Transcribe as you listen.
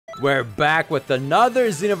We're back with another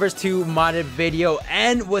Xenoverse 2 modded video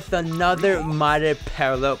and with another modded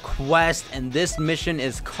parallel quest, and this mission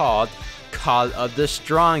is called Call of the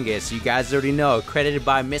Strongest. You guys already know, credited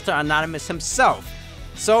by Mr. Anonymous himself.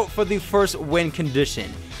 So for the first win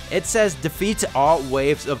condition, it says defeat all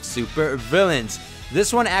waves of super villains.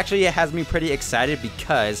 This one actually has me pretty excited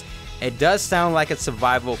because it does sound like a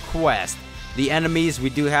survival quest. The enemies,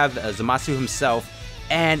 we do have Zamasu himself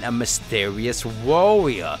and a mysterious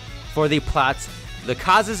warrior. For the plots, the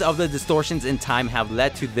causes of the distortions in time have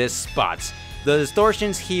led to this spot. The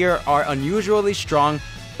distortions here are unusually strong,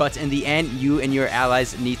 but in the end, you and your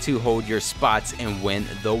allies need to hold your spots and win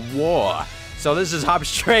the war. So let's just hop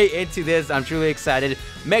straight into this. I'm truly excited.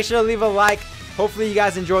 Make sure to leave a like. Hopefully you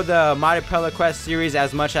guys enjoyed the modded parallel quest series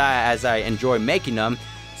as much as I enjoy making them.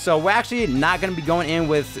 So we're actually not going to be going in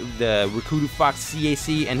with the RikudouFox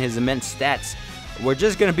CAC and his immense stats. We're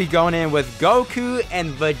just going to be going in with Goku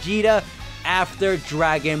and Vegeta after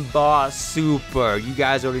Dragon Ball Super. You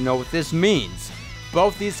guys already know what this means.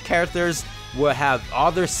 Both these characters will have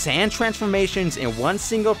all their sand transformations in one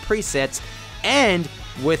single preset, and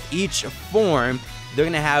with each form, they're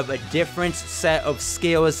going to have a different set of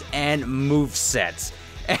skills and movesets.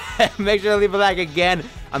 Make sure to leave a like again.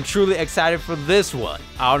 I'm truly excited for this one.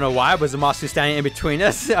 I don't know why, but Zamasu standing in between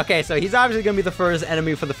us. Okay, so he's obviously going to be the first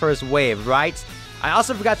enemy for the first wave, right? I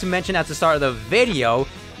also forgot to mention at the start of the video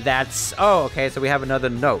that's... Oh, okay, so we have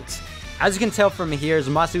another note. As you can tell from here,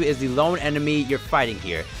 Zamasu is the lone enemy you're fighting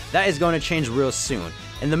here. That is going to change real soon.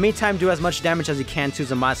 In the meantime, do as much damage as you can to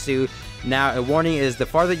Zamasu. Now, a warning is the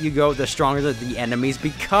farther you go, the stronger the enemies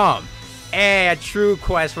become. Hey, a true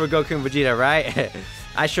quest for Goku and Vegeta, right?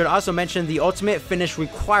 I should also mention the ultimate finish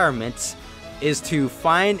requirement is to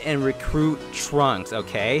find and recruit Trunks,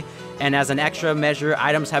 okay? And as an extra measure,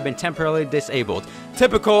 items have been temporarily disabled.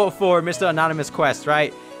 Typical for Mr. Anonymous quest,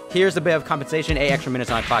 right? Here's a bit of compensation, 8 extra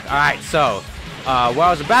minutes on the clock. Alright, so, what I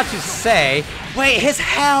was about to say... Wait, his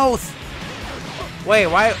health! Wait,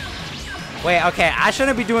 why... Wait, okay, I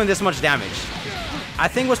shouldn't be doing this much damage. I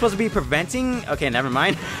think we're supposed to be preventing... Okay, never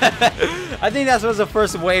mind. I think that was the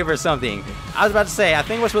first wave or something. I was about to say, I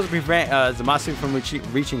think we're supposed to prevent Zamasu from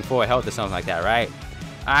reaching full health or something like that, right?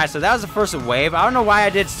 Alright, so that was the first wave. I don't know why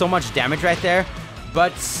I did so much damage right there.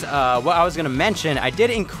 But what I was going to mention, I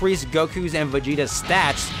did increase Goku's and Vegeta's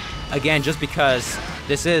stats. Again, just because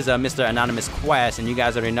this is a Mr. Anonymous quest, and you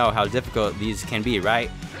guys already know how difficult these can be,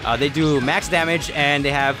 right? They do max damage, and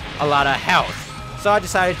they have a lot of health. So I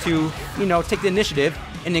decided to, you know, take the initiative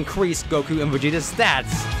and increase Goku and Vegeta's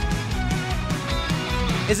stats.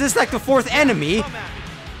 Is this like the fourth enemy?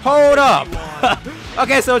 Hold up.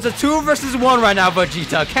 Okay, so it's a 2 versus 1 right now,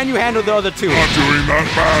 Vegeta. Can you handle the other two? Not doing that,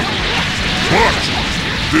 man. But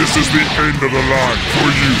this is the end of the line for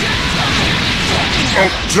you. I'll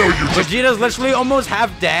tell you. Vegeta's literally almost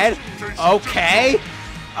half dead. Okay.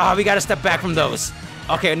 We gotta step back from those.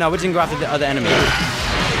 Okay, no, we didn't go after the other enemy.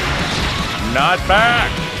 Not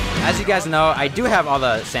back. As you guys know, I do have all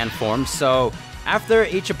the sand forms, so after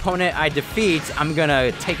each opponent I defeat, I'm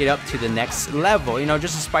gonna take it up to the next level, you know,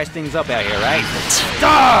 just to spice things up out here, right?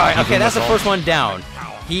 Die! Okay, that's the first one down.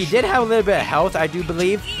 He did have a little bit of health, I do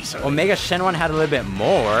believe. Omega Shenron had a little bit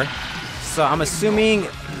more. So I'm assuming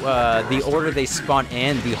the order they spawn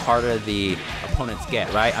in, the harder the opponents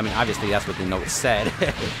get, right? I mean, obviously that's what the note said.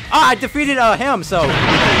 I defeated him, so...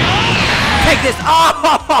 Take this!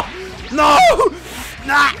 Oh! No!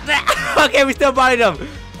 Okay, we still bodied him.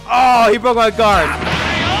 Oh, he broke my guard.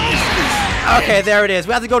 Okay, there it is.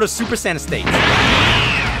 We have to go to Super Saiyan state.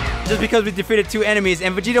 Just because we defeated 2 enemies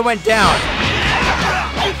and Vegeta went down.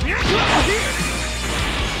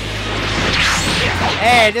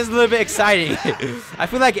 Hey, this is a little bit exciting. I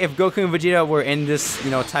feel like if Goku and Vegeta were in this,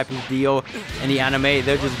 you know, type of deal in the anime,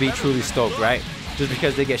 they'd just be truly stoked, right? Just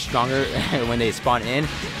because they get stronger when they spawn in.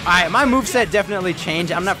 Alright, my moveset definitely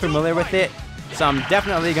changed. I'm not familiar with it. So I'm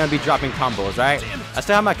definitely going to be dropping combos, right? I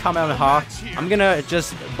still have my Kamehameha. I'm going to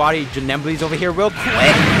just body Janemblies over here real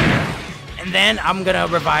quick. And then I'm going to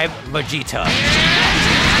revive Vegeta.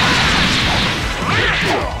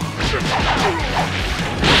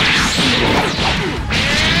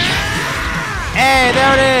 Hey,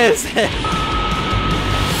 there it is!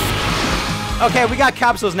 Okay, we got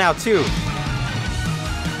capsules now, too.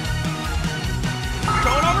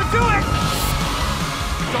 Don't overdo it!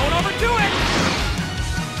 Don't overdo it!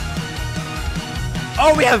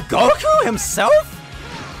 Oh, we have Goku himself?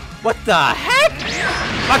 What the heck?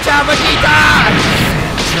 Watch out, Vegeta!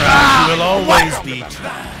 Trash will always be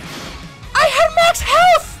trash. I had max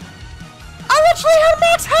health! I literally had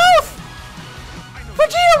max health!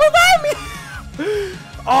 Vegeta, revive me!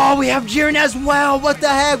 Oh, we have Jiren as well. What the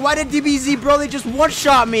heck? Why did DBZ Broly just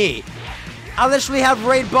one-shot me? I literally have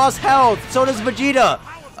Raid Boss health. So does Vegeta.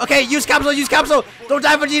 Okay, use capsule, use capsule. Don't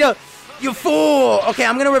die, Vegeta. You fool. Okay,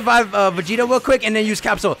 I'm going to revive Vegeta real quick and then use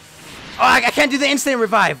capsule. Oh, I can't do the instant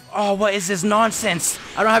revive. Oh, what is this nonsense?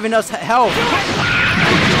 I don't have enough health.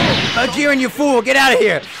 Oh, Jiren, you fool. Get out of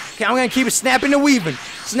here. Okay, I'm going to keep snapping and weaving.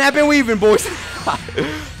 Snap and weaving, boys.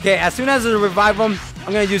 Okay, as soon as I revive them,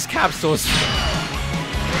 I'm going to use capsules.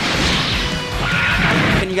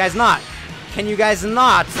 Can you guys not? Can you guys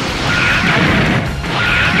not? Don't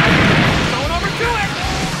overdo it.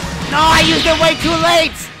 No, I used it way too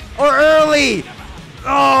late. Or early.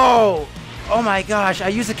 Oh. Oh my gosh. I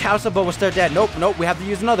used a capsule, but we're still dead. Nope, nope. We have to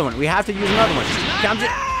use another one. We have to use another one.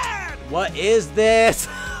 What is this?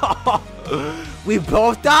 We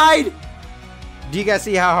both died? Do you guys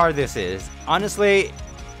see how hard this is? Honestly,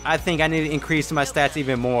 I think I need to increase my stats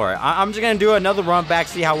even more. I'm just going to do another run back,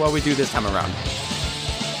 see how well we do this time around.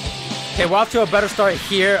 Okay, we're off to a better start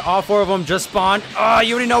here. All 4 of them just spawned. Oh,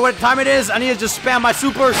 you already know what time it is. I need to just spam my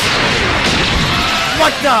supers.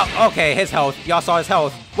 What the? Okay, his health. Y'all saw his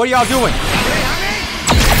health. What are y'all doing?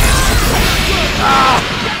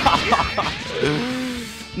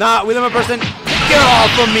 Nah, we limit person. Get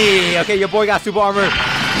off of me. Okay, your boy got super armor.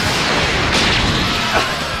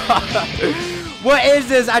 What is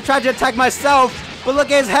this? I tried to attack myself, but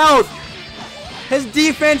look at his health. His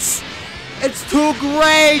defense, it's too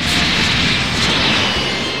great.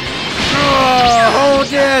 Hold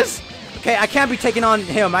this. Okay, I can't be taking on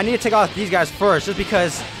him. I need to take off these guys first, just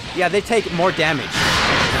because, yeah, they take more damage.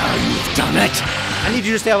 Now you've done it. I need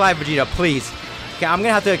you to stay alive, Vegeta, please. Okay, I'm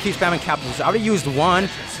gonna have to keep spamming capsules. I already used one.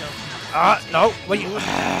 No. What you?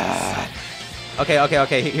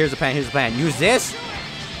 Okay. Here's the plan. Here's the plan. Use this.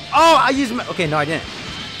 Oh, I used my. Okay, no, I didn't.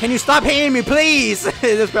 Can you stop hitting me, please?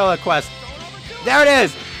 This parallel quest. There it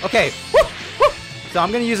is. Okay. Woo. So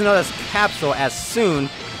I'm gonna use another capsule as soon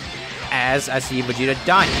as I see Vegeta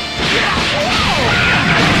dying.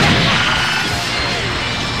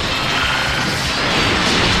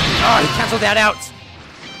 Oh, he canceled that out.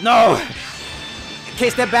 No. Okay,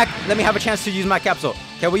 step back. Let me have a chance to use my capsule.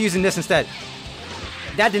 Okay, we're using this instead.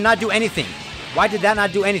 That did not do anything. Why did that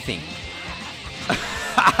not do anything?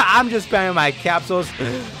 I'm just spamming my capsules.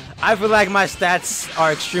 I feel like my stats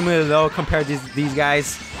are extremely low compared to these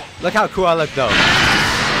guys. Look how cool I look though.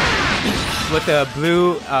 With the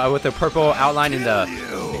blue, with the purple outline in the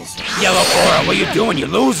yellow aura. What are you doing, you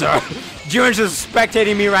loser? Jiren's just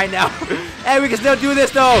spectating me right now. Hey, we can still do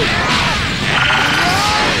this though.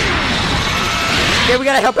 Okay, we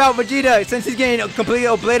gotta help out Vegeta since he's getting completely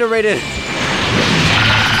obliterated.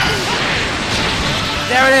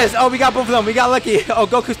 There it is. Oh, we got both of them. We got lucky. Oh,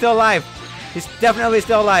 Goku's still alive. He's definitely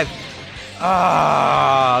still alive.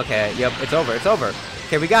 Oh, okay. Yep, it's over. It's over.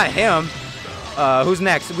 Okay, we got him. Who's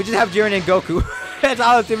next? We just have Jiren and Goku. It's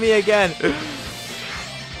all up to me again.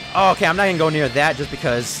 Oh, okay, I'm not gonna go near that just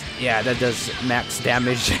because, yeah, that does max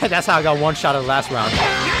damage. That's how I got one shot of the last round.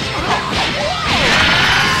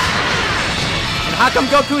 And how come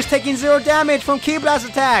Goku is taking 0 damage from Ki Blast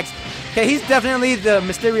attacks? Okay, he's definitely the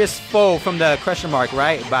mysterious foe from the question mark,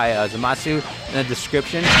 right? By Zamasu in the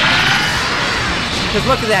description. Because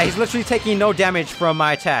look at that, he's literally taking no damage from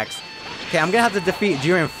my attacks. Okay, I'm gonna have to defeat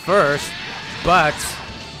Jiren first, but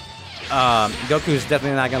Goku's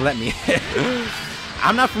definitely not gonna let me.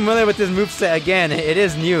 I'm not familiar with this moveset again. It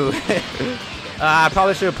is new. I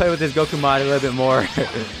probably should have played with this Goku mod a little bit more.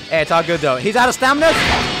 Hey, it's all good though. He's out of stamina.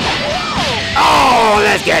 Oh,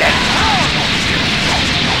 let's get it.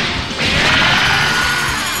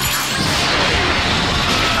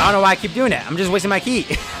 I don't know why I keep doing it. I'm just wasting my ki.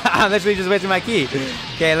 I'm literally just wasting my ki.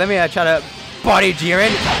 Okay, let me try to body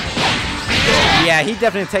Jiren. Yeah, he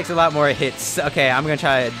definitely takes a lot more hits. Okay, I'm gonna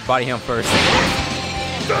try to body him first.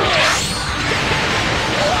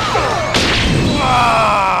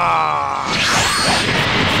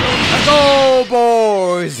 Let's go,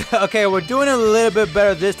 boys. Okay, we're doing a little bit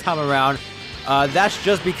better this time around. That's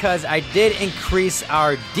just because I did increase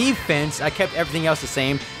our defense. I kept everything else the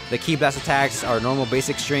same. The Ki Blast attacks, our normal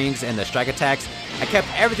basic strings, and the strike attacks. I kept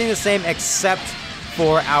everything the same except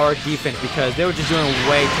for our defense because they were just doing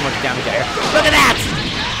way too much damage out here. Look at that!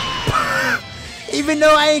 Even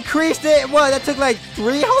though I increased it, what, that took like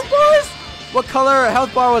 3 health bars? What color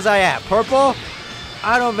health bar was I at? Purple?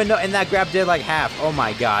 I don't even know. And that grab did like half. Oh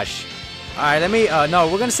my gosh. Alright, let me, no,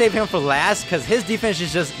 we're gonna save him for last because his defense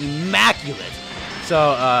is just immaculate.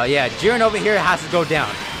 So, yeah, Jiren over here has to go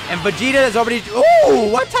down. And Vegeta is already... Ooh,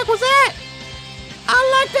 what attack was that? I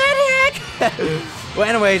like that heck. Well,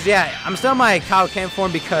 anyways, yeah, I'm still in my Kaioken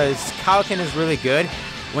form because Kaioken is really good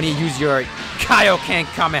when you use your Kaioken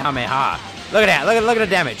Kamehameha. Look at that. Look at the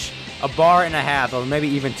damage. A bar and a half, or maybe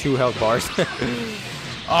even 2 health bars.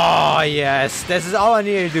 Oh, yes. This is all I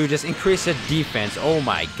need to do. Just increase the defense. Oh,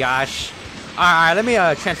 my gosh. Alright, let me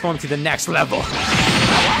transform to the next level.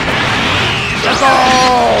 Let's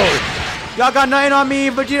go! Y'all got nothing on me.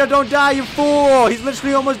 Vegeta, don't die, you fool. He's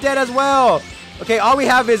literally almost dead as well. Okay, all we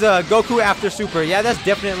have is Goku after Super. Yeah, that's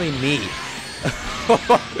definitely me.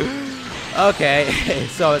 Okay,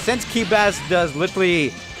 so since Ki Blast does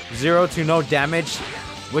literally 0 to no damage,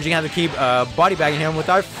 we're just gonna have to keep body bagging him with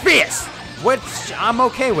our fist, which I'm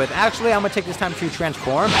okay with. Actually, I'm gonna take this time to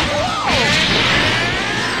transform.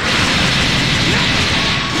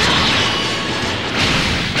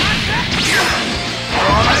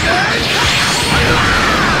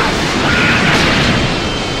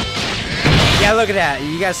 Yeah, look at that.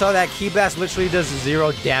 You guys saw that? Ki Blast literally does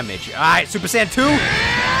 0 damage. Alright, Super Saiyan 2.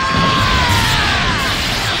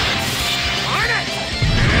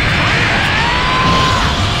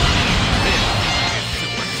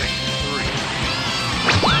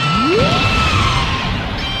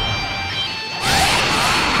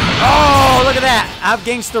 Oh, look at that. I have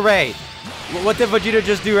Gangsta Ray. What did Vegeta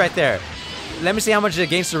just do right there? Let me see how much the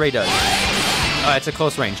Gangsta Ray does. Oh, it's a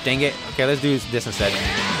close range. Dang it. Okay, let's do this instead.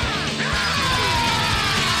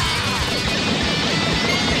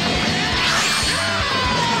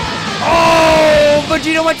 Oh,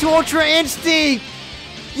 Vegeta went to Ultra Instinct.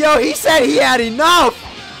 Yo, he said he had enough.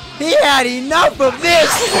 He had enough of this.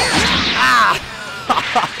 Ah.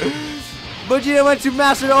 Vegeta went to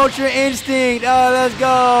Master Ultra Instinct. Oh, let's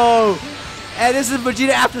go. And this is Vegeta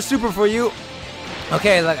after Super for you.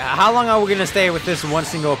 Okay, like, how long are we going to stay with this one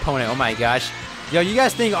single opponent? Oh, my gosh. Yo, you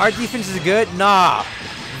guys think our defense is good? Nah.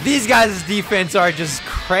 These guys' defense are just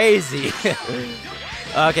crazy.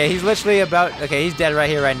 Okay, he's literally about... Okay, he's dead right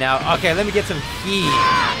here, right now. Okay, let me get some heat.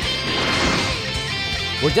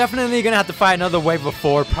 We're definitely going to have to fight another wave of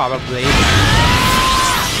 4, probably.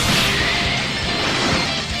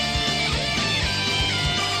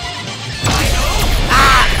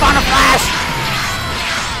 Final Flash!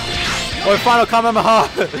 Or Final Kamehameha.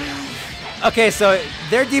 Okay, so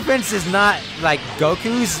their defense is not like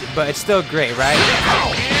Goku's, but it's still great, right?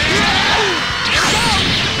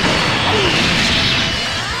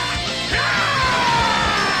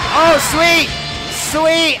 Oh, sweet!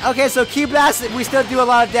 Sweet! Okay, so Ki Blast, we still do a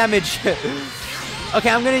lot of damage. Okay,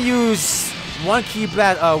 I'm gonna use one Ki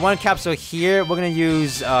Blast, one capsule here. We're gonna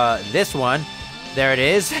use this one. There it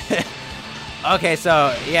is. Okay,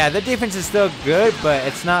 so yeah, the defense is still good, but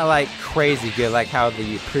it's not like crazy good like how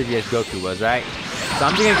the previous Goku was, right? So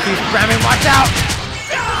I'm just gonna keep spamming. Watch out!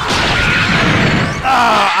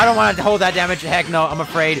 Oh, I don't want to hold that damage. Heck no, I'm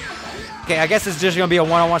afraid. Okay, I guess it's just gonna be a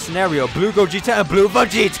one-on-one scenario. Blue Gogeta and Blue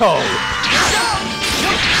Vegeta.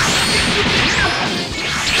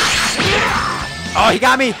 Oh, he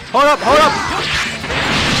got me. Hold up, hold up.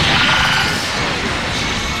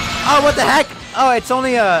 Oh, what the heck? Oh, it's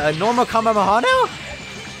only a normal Kamehameha now?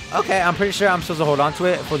 Okay, I'm pretty sure I'm supposed to hold on to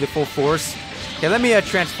it for the full force. Okay, let me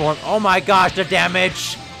transform. Oh my gosh, the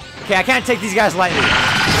damage. Okay, I can't take these guys lightly.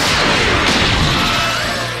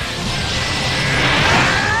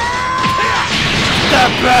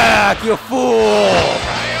 Step back, you fool!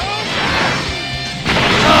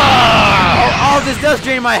 Oh, all this does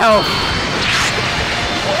drain my health.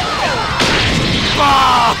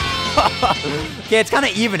 Oh. Okay, it's kind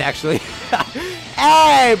of even actually.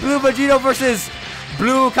 Hey, Blue Vegeta versus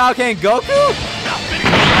Blue Kaioken Goku?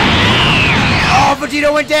 Oh,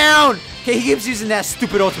 Vegeta went down! Okay, he keeps using that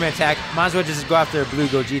stupid ultimate attack. Might as well just go after Blue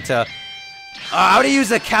Gogeta. I would have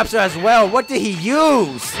used a capsule as well. What did he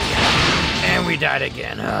use? And we died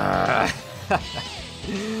again.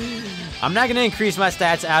 I'm not going to increase my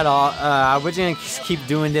stats at all. We're just going to keep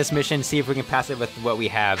doing this mission, see if we can pass it with what we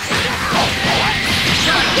have.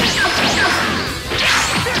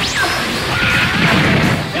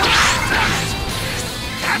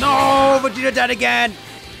 No, Vegeta died again.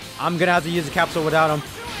 I'm going to have to use the capsule without him.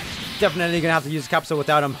 Definitely going to have to use the capsule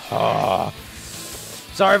without him. Oh.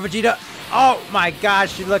 Sorry, Vegeta. Oh, my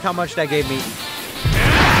gosh. Look how much that gave me.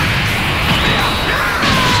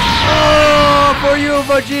 Oh, for you,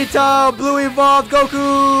 Vegeta. Blue Evolved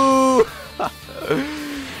Goku.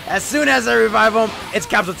 As soon as I revive him, it's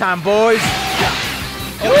capsule time, boys.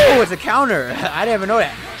 Oh, it's a counter. I didn't even know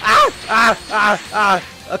that. Ah, ah, ah, ah.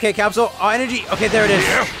 Okay, capsule. Oh, energy. Okay, there it is.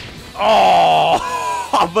 Oh,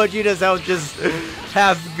 Vegeta's health just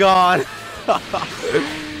half gone.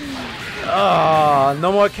 Oh,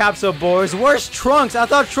 no more capsule, boys. Where's Trunks? I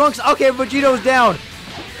thought Trunks. Okay, Vegeta was down.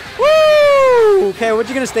 Woo! Okay, we're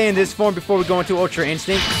just gonna stay in this form before we go into Ultra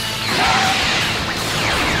Instinct.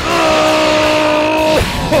 Oh!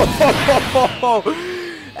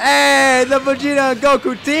 Hey, the Vegeta and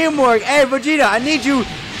Goku teamwork. Hey, Vegeta, I need you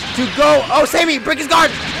to go. Oh, save me. Break his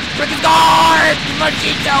guard. Break his guard.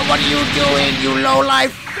 Vegeta, what are you doing, you low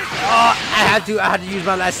life? Oh, I had to use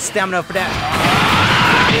my last stamina for that.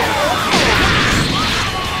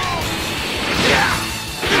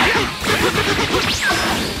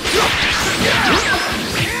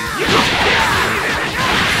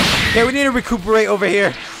 Okay, we need to recuperate over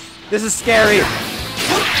here. This is scary.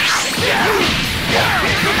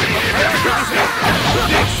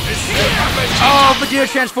 Oh, Vegeta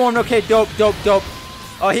transformed. Okay, dope.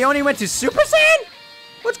 Oh, he only went to Super Saiyan?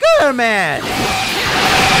 What's good, man?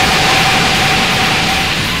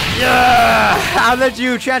 Yeah, I'll let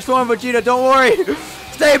you transform, Vegeta. Don't worry.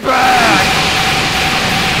 Stay back.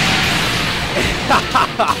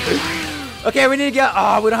 Okay, we need to get.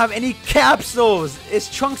 Oh, we don't have any capsules. Is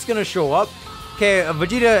Trunks gonna show up? Okay,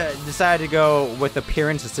 Vegeta decided to go with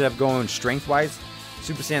appearance instead of going strength-wise.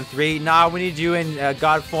 Super Saiyan 3. Nah, we need you in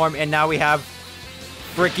God form, and now we have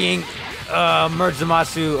freaking Merge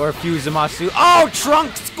Zamasu or Fuse Zamasu. Oh,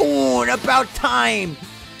 Trunks School! About time!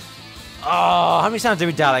 Oh, how many times did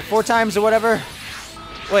we die? Like 4 times or whatever?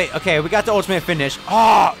 Wait, okay, we got the ultimate finish.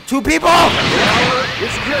 Oh, 2 people!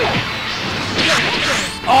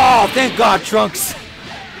 Oh, thank God, Trunks.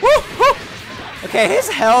 Woo, woo. Okay, his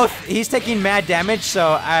health, he's taking mad damage,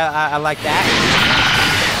 so I like that.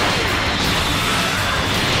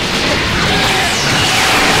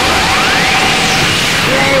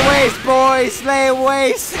 Slay waste, boys! Slay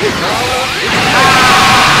waste! Ah!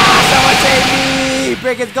 Someone save me!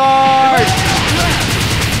 Break his guard!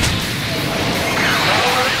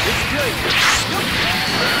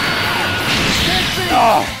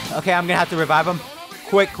 Oh, okay, I'm gonna have to revive him.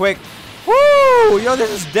 Quick! Woo! Yo,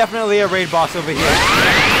 this is definitely a raid boss over here.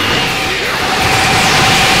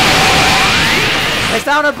 His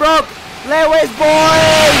stamina broke! Slay waste,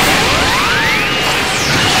 boys!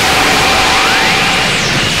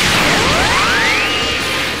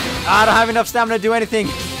 I don't have enough stamina to do anything.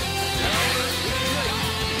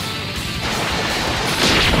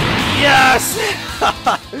 Yes!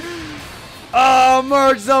 Oh,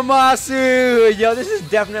 Merge Zamasu! Yo, this is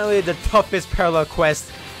definitely the toughest parallel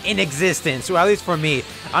quest in existence, or at least for me.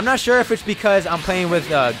 I'm not sure if it's because I'm playing with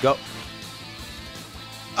Oh,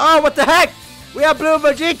 what the heck? We have Blue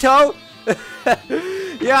Vegito!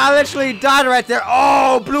 Yeah, I literally died right there.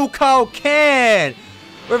 Oh, Blue Cow can!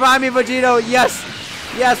 Revive me, Vegito! Yes!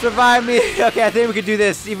 Yes, revive me! Okay, I think we could do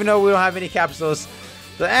this, even though we don't have any capsules.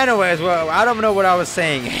 So anyways, well, I don't know what I was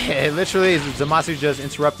saying. Literally, Zamasu just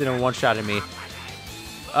interrupted and one-shotted me.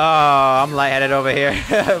 Oh, I'm lightheaded over here.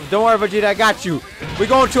 Don't worry, Vegeta, I got you. We're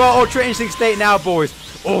going to our Ultra Instinct state now, boys.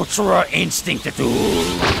 Ultra Instinct. I'm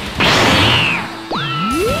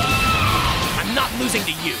not losing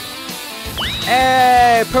to you.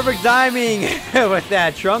 Hey, perfect timing with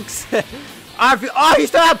that, Trunks. Oh, he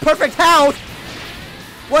still has perfect health.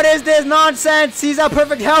 What is this nonsense? He's at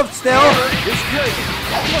perfect health still.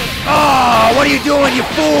 Oh, what are you doing, you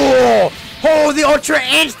fool? Oh, the Ultra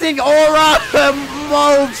Instinct Aura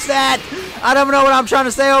moveset. I don't know what I'm trying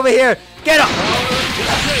to say over here. Get up.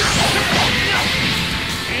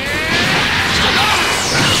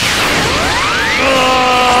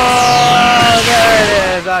 Oh, there it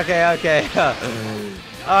is. Okay.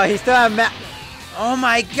 Oh, he still has oh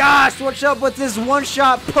my gosh, what's up with this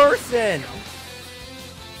one-shot person?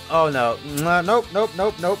 Oh no.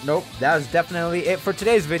 Nope. That was definitely it for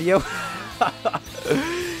today's video.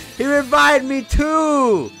 He revived me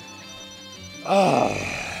too! Oh.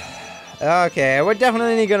 Okay, we're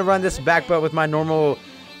definitely gonna run this back, but with my normal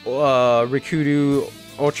Rikudu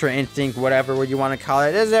Ultra Instinct, whatever you want to call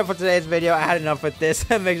it. This is it for today's video. I had enough with this.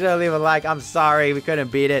 Make sure to leave a like. I'm sorry, we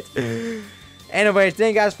couldn't beat it. Anyways,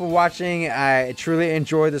 thank you guys for watching. I truly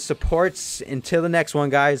enjoy the supports. Until the next one,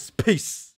 guys. Peace!